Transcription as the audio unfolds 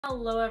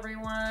Hello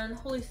everyone,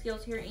 Holy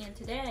Scales here, and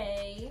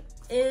today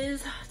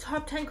is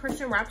top 10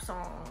 Christian rap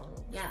songs.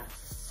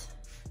 Yes.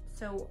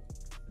 So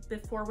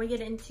before we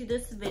get into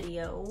this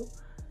video,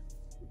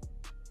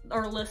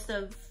 our list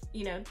of,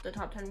 the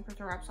top 10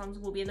 Christian rap songs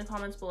will be in the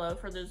comments below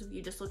for those of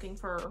you just looking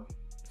for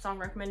song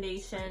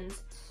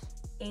recommendations.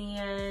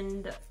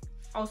 And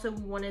also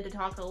we wanted to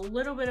talk a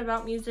little bit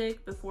about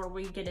music before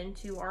we get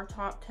into our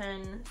top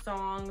 10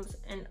 songs,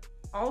 and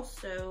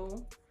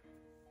also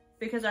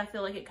because I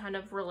feel like it kind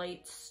of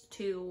relates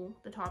to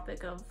the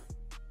topic of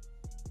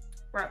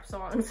rap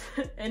songs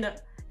in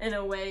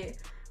a way.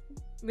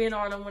 Me and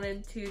Autumn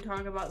wanted to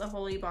talk about the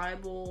Holy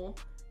Bible,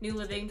 New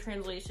Living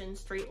Translation,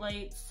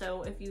 Streetlights.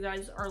 So if you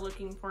guys are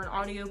looking for an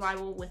audio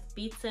Bible with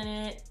beats in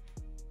it,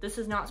 this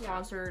is not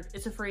sponsored.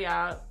 It's a free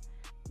app.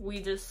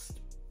 We just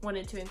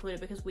wanted to include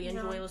it because we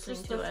enjoy listening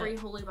to it. Just the free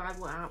Holy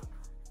Bible app.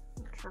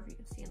 I'm not sure if you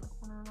can see in the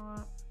corner or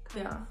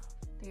not.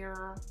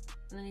 There.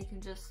 And then you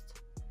can just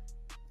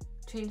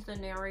change the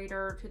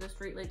narrator to the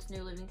Streetlights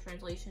New Living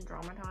Translation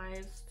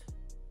dramatized.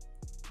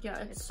 Yeah,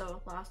 it's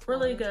so last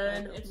really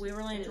good. We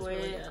really enjoy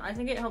it. Good. I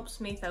think it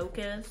helps me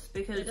focus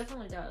because it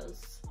definitely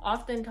does.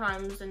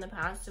 Oftentimes in the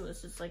past it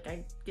was just like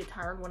I get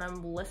tired when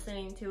I'm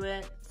listening to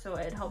it, so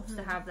it helps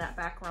to have that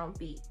background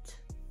beat.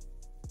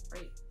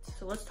 Right.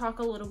 So let's talk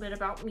a little bit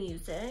about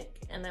music,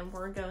 and then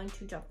we're going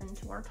to jump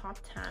into our top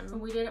 10.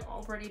 We did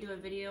already do a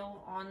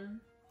video on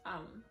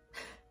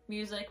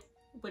music,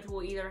 which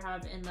we'll either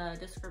have in the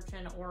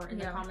description or in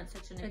the comment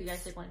section if you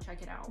guys did want to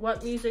check it out.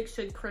 What music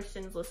should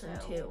Christians listen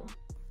to?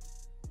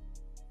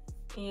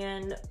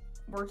 And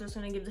we're just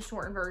going to give the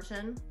shortened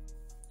version.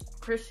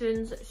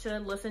 Christians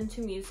should listen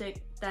to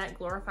music that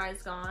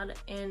glorifies God,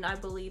 and I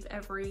believe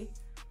every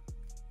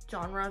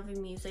genre of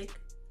music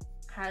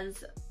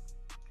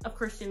of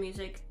Christian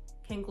music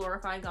can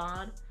glorify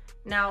God.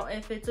 Now,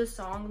 if it's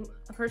a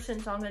Christian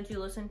song that you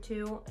listen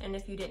to, and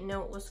if you didn't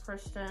know it was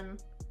Christian,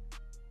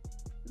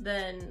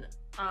 then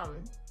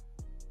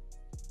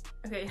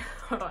okay,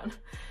 hold on.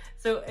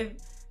 So if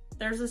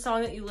there's a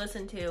song that you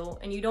listen to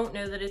and you don't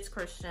know that it's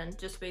Christian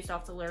just based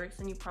off the lyrics,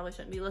 then you probably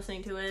shouldn't be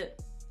listening to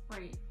it.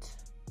 Right.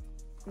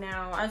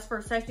 Now, as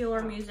for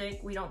secular music,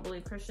 we don't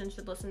believe Christians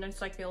should listen to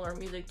secular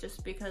music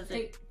just because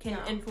it can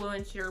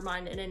influence your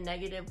mind in a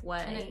negative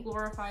way. And it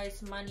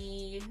glorifies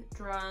money,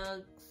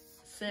 drugs,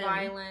 sin,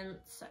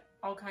 violence,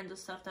 all kinds of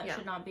stuff that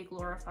should not be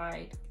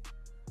glorified.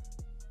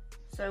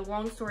 So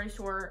long story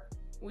short,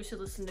 we should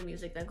listen to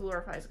music that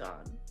glorifies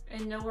God.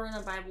 And nowhere in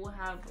the Bible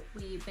have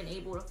we been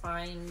able to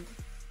find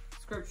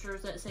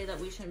scriptures that say that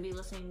we shouldn't be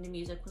listening to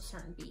music with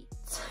certain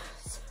beats.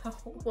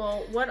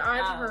 Well, what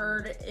I've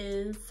heard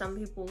is some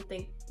people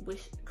think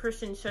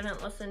Christians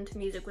shouldn't listen to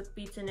music with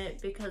beats in it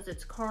because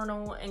it's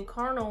carnal, and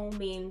carnal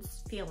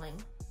means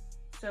feeling.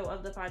 So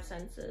of the five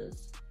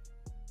senses.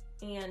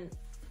 And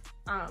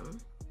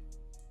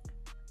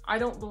I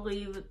don't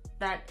believe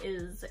that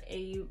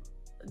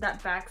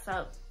backs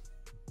up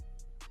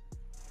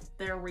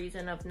their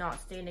reason of not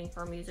standing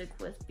for music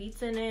with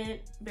beats in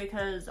it,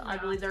 because I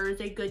believe there is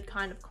a good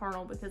kind of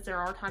carnal, because there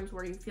are times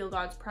where you feel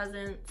God's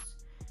presence,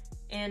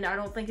 and I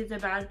don't think it's a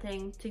bad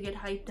thing to get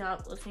hyped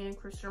up listening to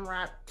Christian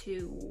rap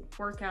to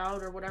work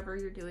out or whatever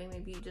you're doing.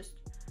 Maybe you're just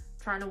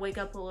trying to wake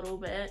up a little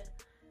bit.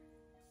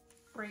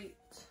 Great.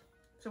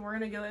 So we're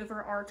gonna go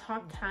over our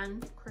top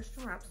 10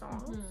 Christian rap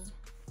songs.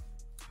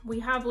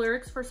 We have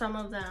lyrics for some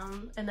of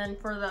them, and then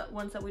for the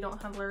ones that we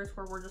don't have lyrics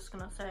for, we're just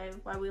gonna say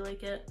why we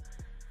like it.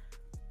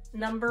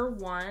 Number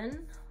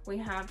 1, we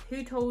have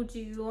Who Told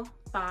You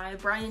by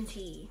Brian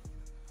T.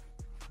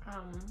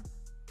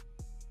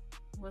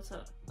 What's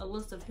a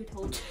list of who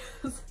told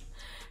you?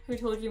 Who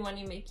told you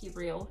money make you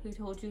real? Who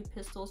told you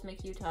pistols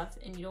make you tough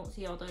and you don't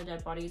see all the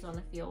dead bodies on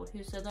the field?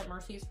 Who said that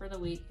mercy is for the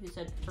weak? Who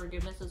said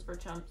forgiveness is for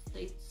chumps?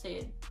 They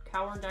said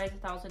coward dies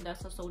 1,000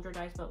 deaths, a soldier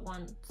dies but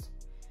once.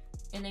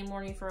 And they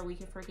mourn you for a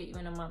week and forget you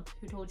in a month.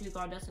 Who told you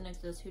God doesn't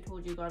exist? Who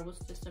told you God was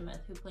just a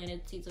myth? Who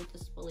planted seeds of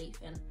disbelief?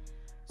 And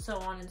so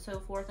on and so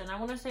forth. And I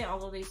want to say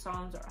all of these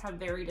songs have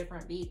very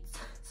different beats.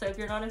 So if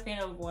you're not a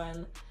fan of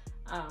one,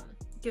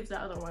 give the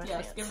other one a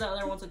chance. Yes, give the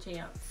other ones a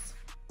chance.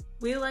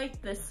 We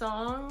like this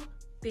song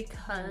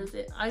because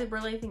I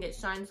really think it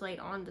shines light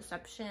on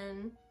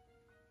deception.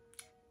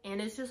 And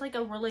it's just like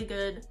a really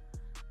good,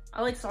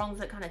 I like songs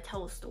that kind of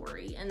tell a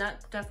story. And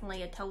that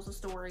definitely tells a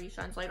story,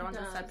 shines light on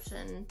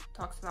deception,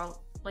 talks about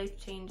life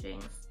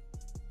changing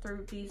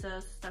through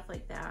Jesus, stuff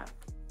like that.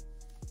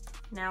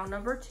 Now,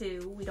 number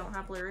 2, we don't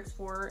have lyrics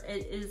for.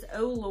 It is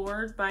Oh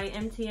Lord by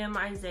MTM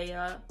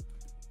Isaiah.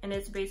 And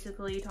it's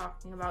basically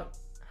talking about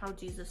how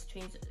Jesus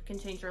can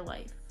change your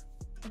life.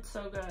 It's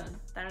so good.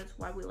 That is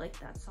why we like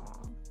that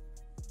song.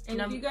 And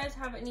if you guys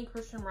have any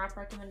Christian rap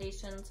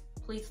recommendations,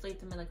 please leave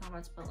them in the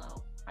comments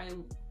below.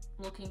 I'm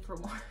looking for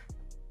more.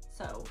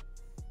 So,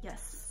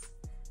 yes.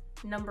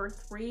 Number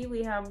 3,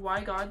 we have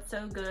Why God's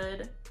So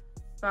Good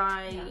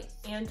by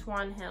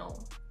Antoine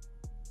Hill.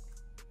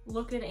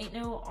 Look, it ain't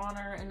no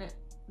honor and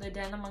the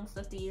den amongst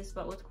the thieves,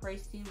 but with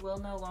Christ you will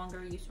no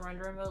longer. You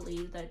surrender and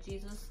believe that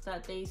Jesus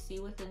that they see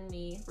within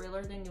me,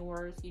 realer than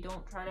yours. You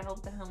don't try to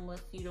help the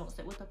homeless. You don't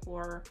sit with the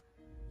poor.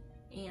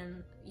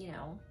 And, you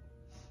know,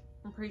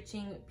 I'm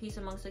preaching peace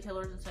amongst the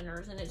killers and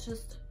sinners. And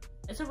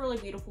it's a really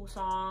beautiful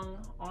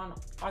song on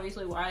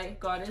obviously why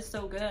God is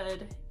so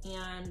good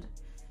and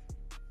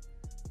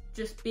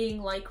just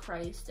being like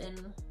Christ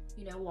and,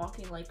 you know,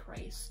 walking like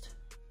Christ.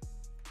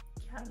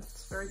 Yes.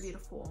 It's very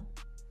beautiful.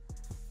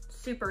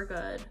 Super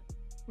good.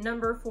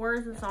 Number 4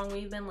 is a song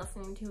we've been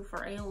listening to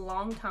for a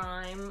long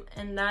time,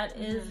 and that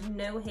is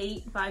No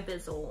Hate by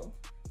Bizzle.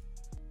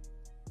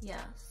 Yes.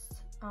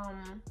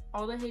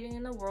 All the hating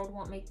in the world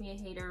won't make me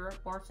a hater.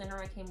 Born sinner,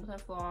 I came with a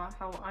flaw.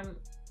 How I'm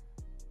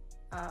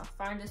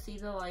fine to see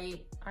the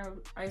light.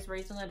 I was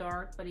raised in the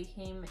dark, but he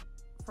came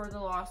for the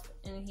lost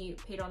and he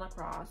paid on the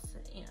cross.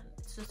 And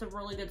it's just a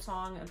really good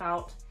song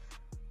about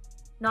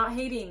not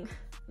hating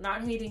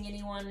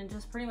anyone and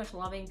just pretty much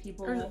loving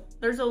people.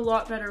 There's a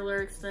lot better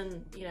lyrics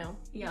than, you know,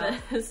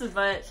 this,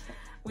 but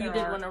we did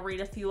want to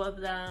read a few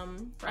of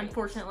them. Right.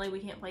 Unfortunately, we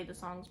can't play the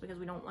songs because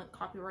we don't want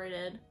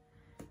copyrighted.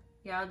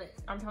 Yeah,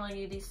 I'm telling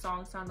you, these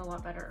songs sound a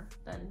lot better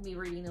than me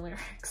reading the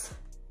lyrics.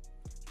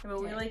 But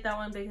we like that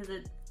one because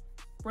it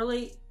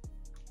really,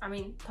 I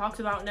mean, talks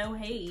about no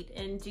hate.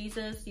 And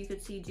Jesus, you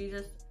could see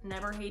Jesus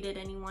never hated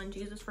anyone.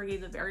 Jesus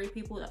forgave the very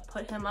people that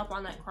put him up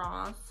on that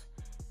cross.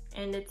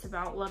 And it's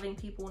about loving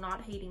people,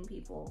 not hating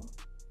people.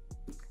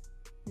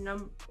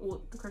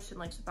 What the Christian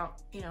likes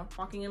about, you know,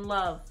 walking in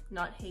love,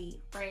 not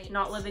hate. Right.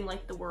 Not living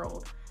like the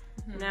world.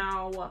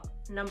 Now,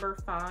 number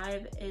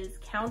 5 is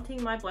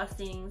Counting My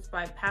Blessings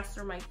by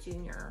Pastor Mike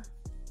Jr.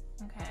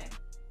 Okay.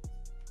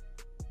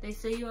 They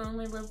say you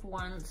only live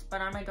once,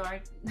 but I'm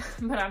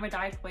a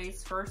die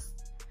twice.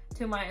 First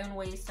to my own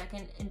ways,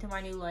 second into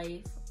my new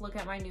life. Look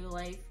at my new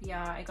life.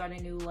 Yeah, I got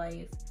a new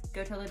life.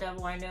 Go tell the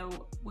devil I know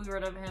we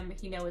rid of him.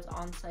 He know it's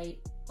on site.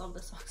 Love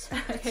this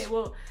song. Okay,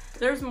 well,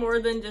 there's more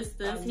than just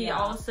this. He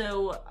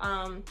also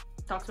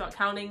talks about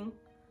counting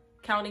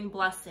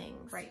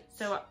blessings. Right.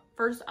 So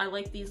first, I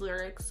like these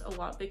lyrics a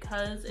lot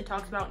because it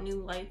talks about new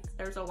life.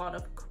 There's a lot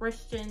of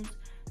Christians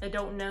that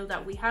don't know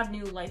that we have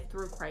new life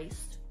through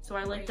Christ. So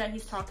I like that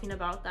he's talking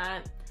about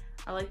that.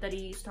 I like that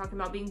he's talking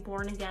about being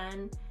born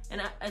again. And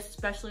I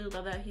especially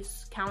love that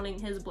he's counting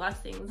his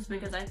blessings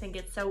because I think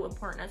it's so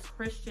important as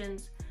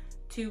Christians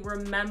to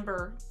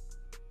remember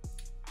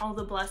all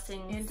the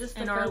blessings and just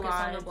in to our focus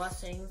lives. on the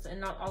blessings and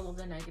not all of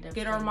the negative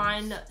Get things. our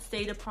mind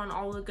stayed upon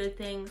all the good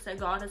things that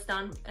God has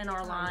done in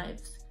our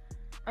lives.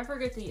 I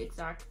forget the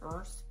exact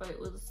verse, but it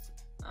was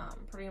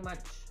pretty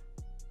much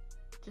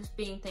just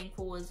being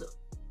thankful is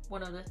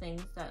one of the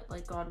things that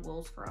like God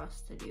wills for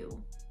us to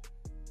do.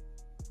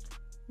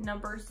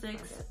 Number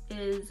 6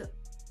 is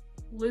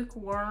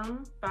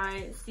Lukewarm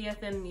by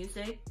CFM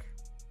Music.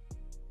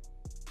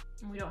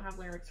 We don't have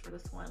lyrics for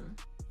this one,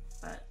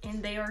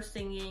 and they are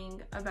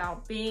singing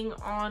about being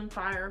on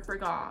fire for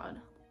God.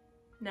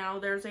 Now,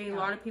 there's a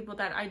lot of people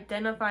that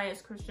identify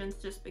as Christians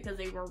just because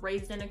they were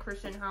raised in a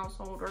Christian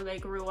household or they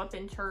grew up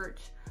in church.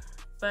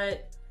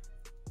 But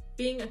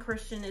being a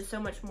Christian is so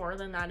much more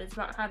than that. It's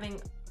about having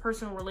a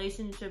personal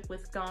relationship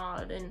with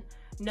God and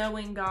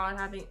knowing God,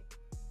 having,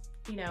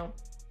 you know,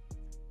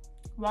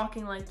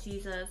 walking like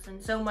Jesus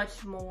and so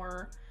much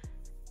more.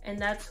 And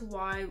that's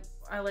why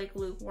I like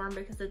Lukewarm,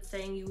 because it's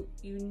saying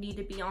you need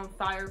to be on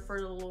fire for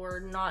the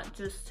Lord, not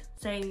just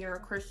saying you're a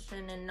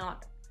Christian and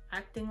not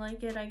acting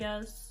like it, I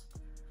guess.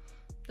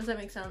 Does that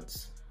make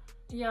sense?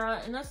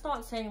 Yeah, and that's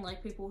not saying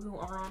like people who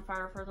are on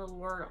fire for the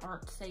Lord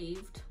aren't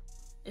saved.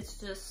 It's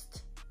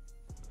just,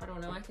 I don't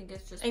know, I think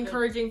it's just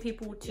encouraging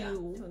people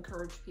to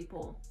encourage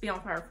people. Be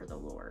on fire for the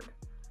Lord.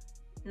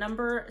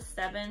 Number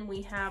 7,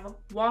 we have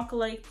Walk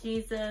Like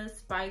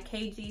Jesus by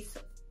KG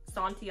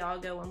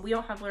Santiago, and we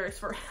don't have lyrics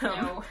for him.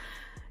 No.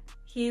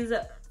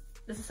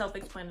 This is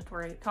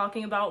self-explanatory,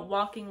 talking about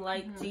walking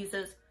like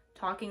Jesus,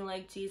 talking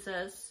like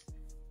Jesus.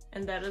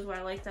 And that is why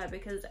I like that,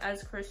 because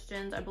as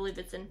Christians, I believe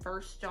it's in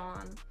 1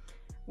 John,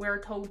 we're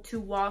told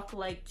to walk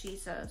like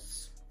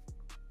Jesus.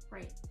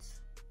 Right.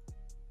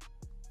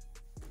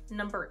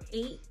 Number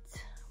 8,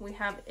 we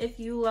have If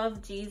You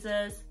Love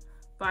Jesus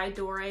by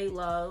Dore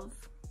Love.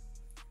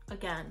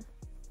 Again,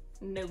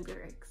 no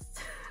lyrics.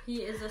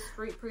 He is a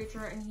street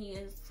preacher and he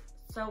is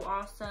so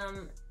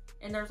awesome.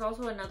 And there's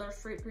also another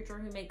street preacher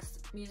who makes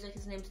music.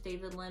 His name's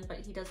David Lynn,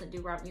 but he doesn't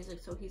do rap music,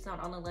 so he's not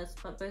on the list.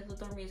 But both of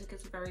their music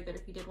is very good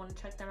if you did want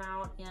to check them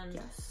out. And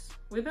yes,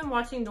 we've been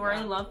watching Dore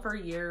Love for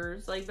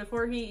years. Like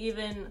before he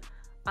even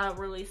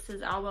released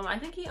his album. I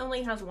think he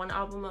only has one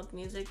album of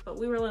music, but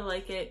we really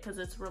like it because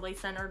it's really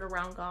centered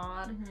around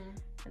God.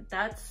 And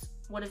that's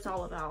what it's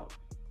all about.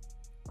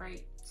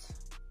 Right.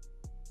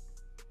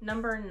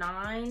 Number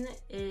 9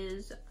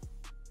 is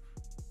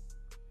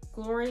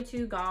Glory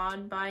to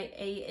God by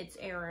It's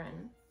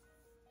Aaron.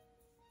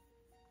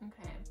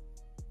 Okay.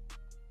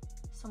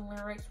 Some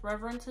lyrics.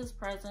 Reverence his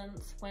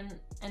presence when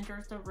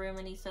enters the room,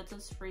 and he sets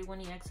us free when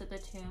he exits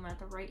the tomb. At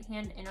the right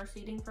hand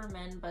interceding for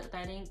men, but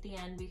that ain't the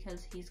end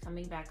because he's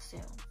coming back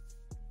soon.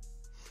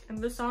 And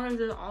this song is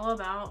just all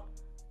about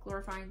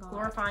glorifying God.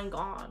 glorifying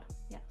God.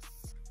 Yes.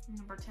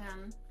 Number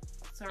 10.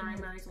 Sorry,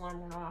 Mary's alarm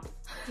went off.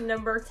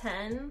 Number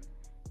 10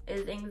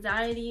 is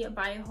Anxiety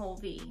by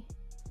Holvey.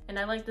 And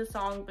I like this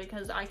song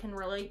because I can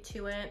relate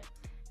to it.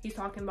 He's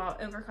talking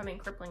about overcoming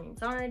crippling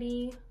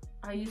anxiety.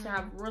 I used to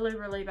have really,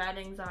 really bad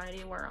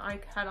anxiety where I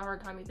had a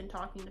hard time even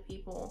talking to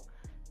people.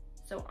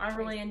 So I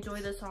really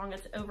enjoy this song.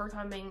 It's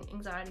overcoming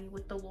anxiety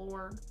with the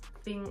Lord,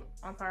 being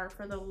on fire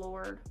for the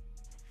Lord.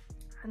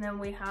 And then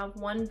we have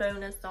one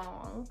bonus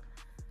song.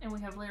 And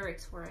we have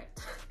lyrics for it.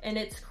 And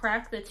it's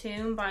Crack the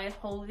Tomb by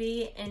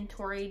Holvey and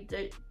Tori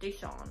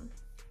Deshawn.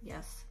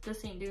 Yes.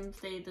 This ain't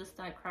doomsday, this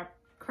that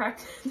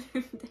cracked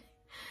doomsday.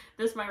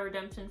 This my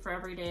redemption for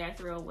every day I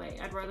threw away.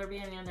 I'd rather be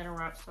a man than a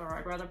rap star.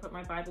 I'd rather put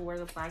my Bible where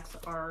the flags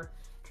are.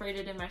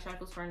 Traded in my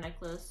shackles for a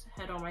necklace.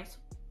 Head on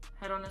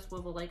a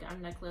swivel like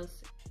I'm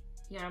necklace.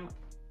 Yeah, I'm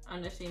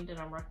unashamed and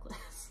I'm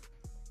reckless.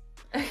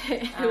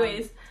 Okay,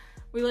 anyways,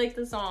 we like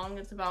the song.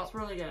 It's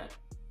really good.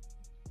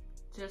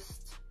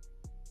 Just,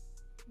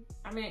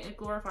 I mean, it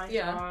glorifies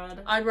yeah.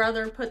 God. I'd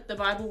rather put the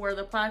Bible where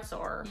the plaques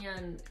are.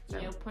 And,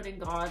 you know, putting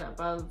God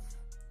above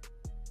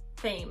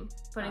fame.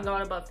 Putting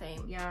God above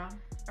fame. Yeah,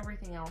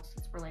 everything else.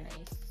 It's really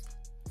nice.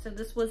 So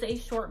this was a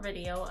short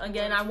video.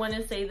 Again, I want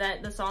to say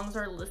that the songs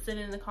are listed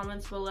in the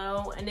comments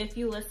below. And if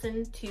you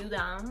listen to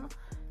them,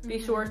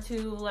 be sure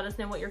to let us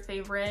know what your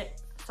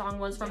favorite song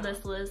was from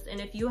this list.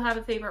 And if you have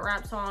a favorite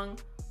rap song,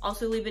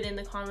 also leave it in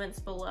the comments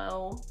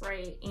below.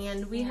 Right.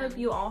 And we hope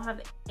you all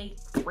have a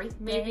great day.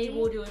 Maybe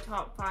we'll do a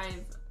top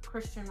 5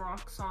 Christian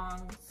rock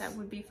songs. That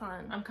would be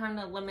fun. I'm kind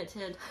of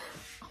limited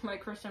on my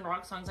Christian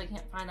rock songs. I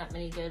can't find that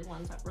many good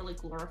ones that really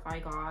glorify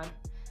God.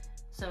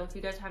 So if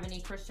you guys have any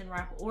Christian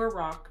rap or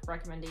rock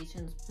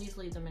recommendations, please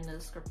leave them in the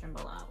description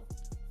below.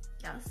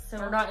 Yes. So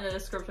or not in the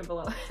description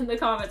below, in the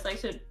comment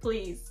section,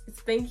 please.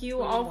 Thank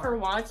you all for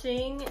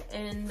watching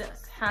and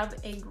have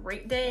a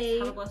great day.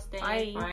 Have a blessed day. Bye. Bye.